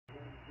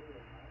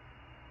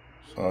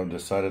So I've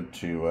decided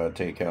to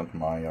take out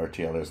my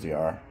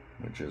RTL-SDR,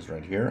 which is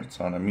right here. It's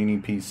on a mini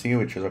PC,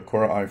 which is a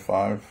Core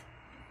i5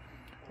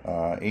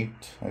 8.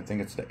 I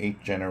think it's the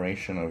 8th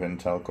generation of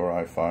Intel Core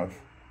i5.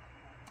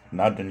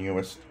 Not the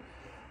newest,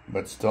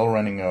 but still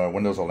running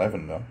Windows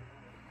 11 though.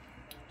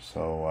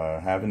 So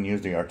haven't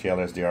used the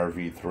RTL-SDR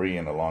V3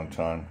 in a long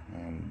time,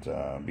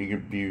 and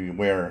be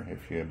aware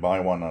if you buy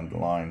one on the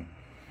line,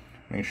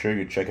 make sure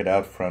you check it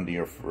out from the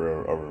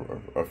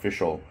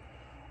official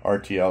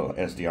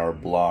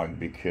RTL-SDR blog,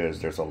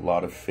 because there's a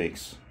lot of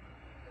fakes.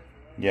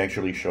 They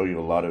actually show you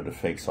a lot of the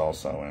fakes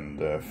also,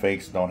 and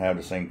fakes don't have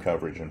the same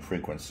coverage and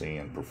frequency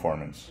and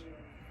performance.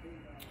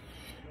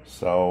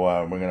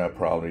 So we're gonna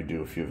probably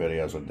do a few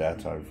videos with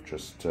that. I've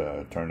just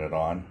turned it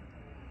on.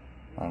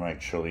 I'm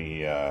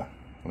actually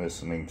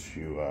listening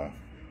to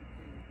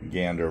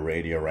Gander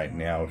radio right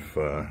now. If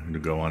to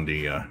go on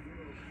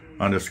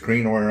the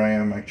screen where I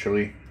am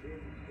actually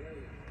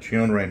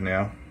tuned right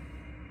now.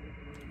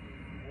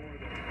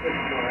 6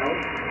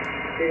 miles,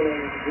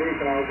 sailing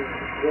 3,000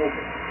 volts.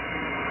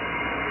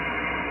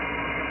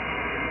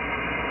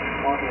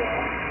 Ottawa,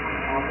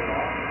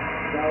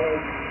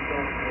 Dallas,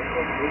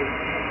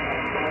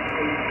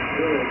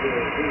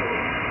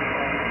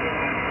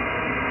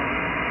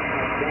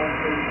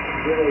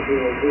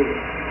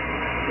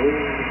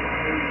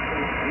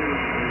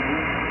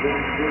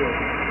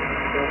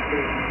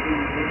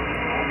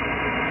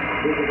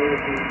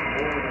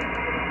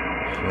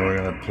 So we're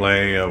going to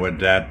play with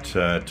that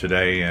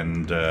today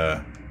and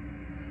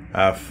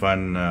have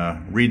fun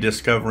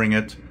rediscovering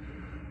it.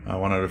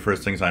 One of the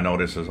first things I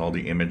notice is all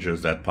the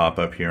images that pop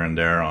up here and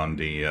there on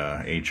the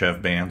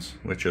HF bands,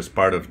 which is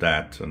part of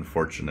that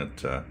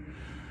unfortunate,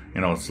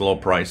 it's low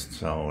priced,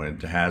 so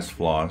it has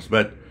flaws,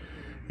 but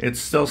it's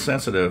still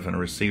sensitive and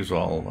receives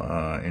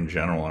well in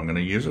general. I'm going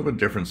to use it with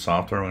different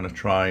software. I'm going to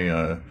try,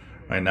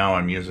 right now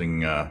I'm using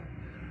the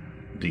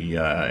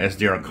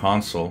SDR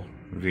console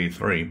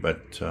V3,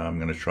 but I'm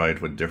going to try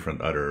it with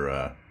different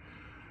other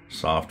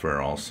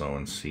software also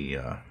and see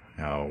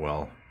how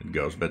well it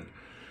goes. But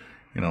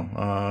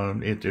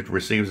it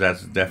receives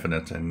as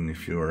definite, and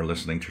if you are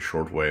listening to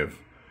shortwave,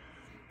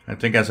 I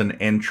think as an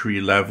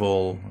entry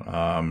level,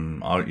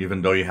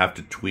 even though you have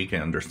to tweak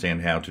and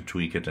understand how to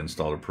tweak it,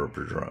 install the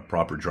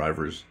proper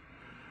drivers,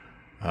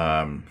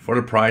 for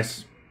the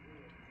price,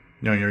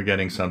 you're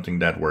getting something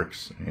that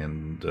works,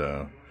 and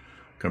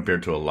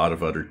compared to a lot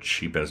of other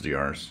cheap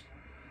SDRs.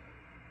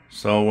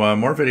 So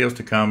more videos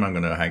to come. I'm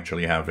going to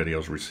actually have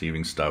videos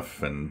receiving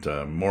stuff and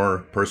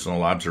more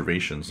personal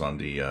observations on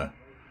the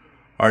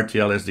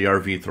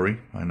RTL-SDR V3.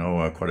 I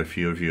know quite a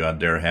few of you out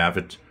there have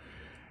it,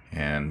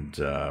 and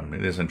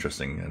it is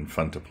interesting and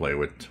fun to play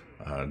with,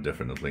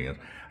 definitely.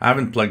 I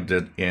haven't plugged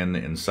it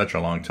in such a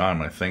long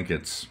time. I think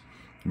it's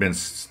been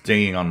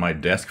staying on my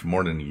desk for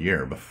more than a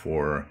year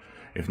before,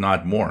 if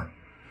not more.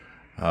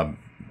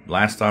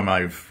 Last time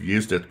I've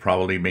used it,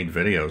 probably made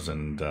videos,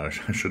 and I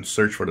should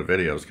search for the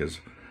videos because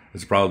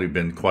it's probably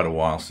been quite a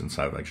while since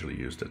I've actually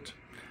used it.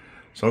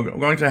 So I'm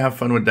going to have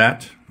fun with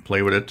that.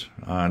 Play with it,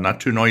 not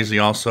too noisy.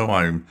 Also,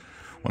 one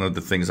of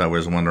the things I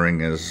was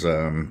wondering is,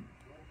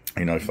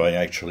 if I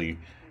actually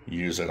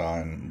use it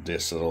on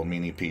this little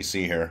mini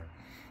PC here,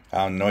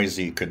 how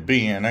noisy it could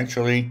be, and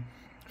actually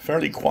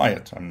fairly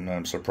quiet.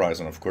 I'm surprised,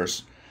 and of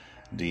course,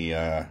 the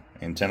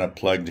antenna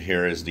plugged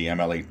here is the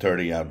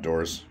MLA30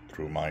 outdoors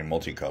through my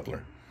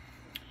multi-coupler.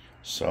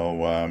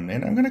 So, and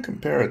I'm going to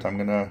compare it. I'm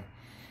going to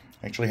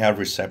actually have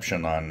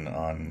reception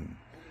on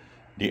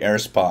the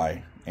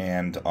Airspy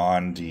and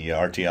on the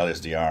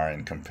RTL-SDR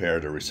and compare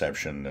the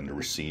reception and the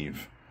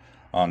receive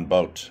on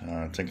both.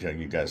 I think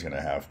you guys are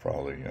going to have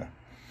probably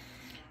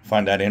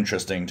find that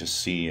interesting to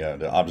see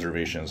the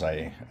observations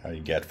I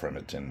get from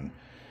it, and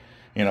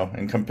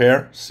and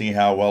compare, see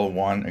how well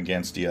one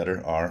against the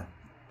other are.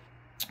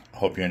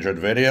 Hope you enjoyed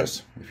the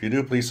videos. If you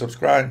do, please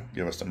subscribe,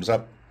 give us thumbs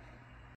up.